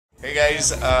Hey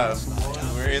guys,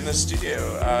 we're in the studio,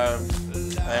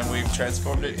 and we've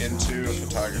transformed it into a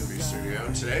photography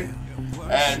studio today.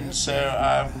 And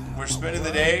so we're spending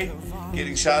the day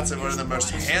getting shots of one of the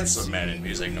most handsome men in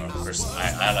music. No, of course,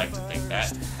 I like to think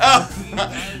that. Oh,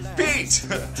 Pete!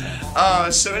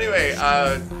 So anyway,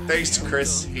 thanks to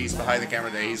Chris, he's behind the camera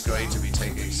today. He's going to be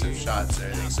taking some shots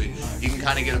and everything, so you can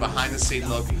kind of get a behind-the-scene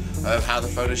look of how the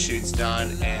photo shoot's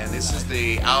done. And this is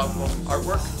the album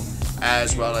artwork,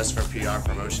 as well as for PR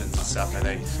promotions and stuff, I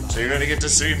think. So you're going to get to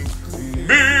see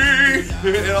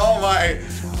me in all my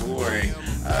glory,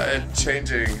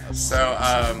 changing. So,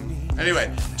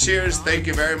 anyway, cheers. Thank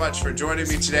you very much for joining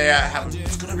me today.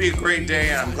 It's going to be a great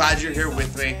day, and I'm glad you're here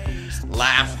with me.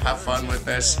 Laugh, have fun with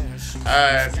this.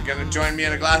 If you're going to join me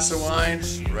in a glass of wine,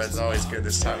 red's always good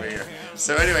this time of year.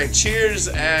 So anyway, cheers,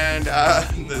 and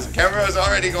the camera is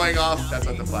already going off. That's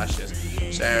what the flash is.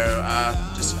 So,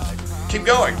 just keep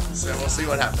going, so we'll see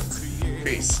what happens.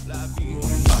 Peace.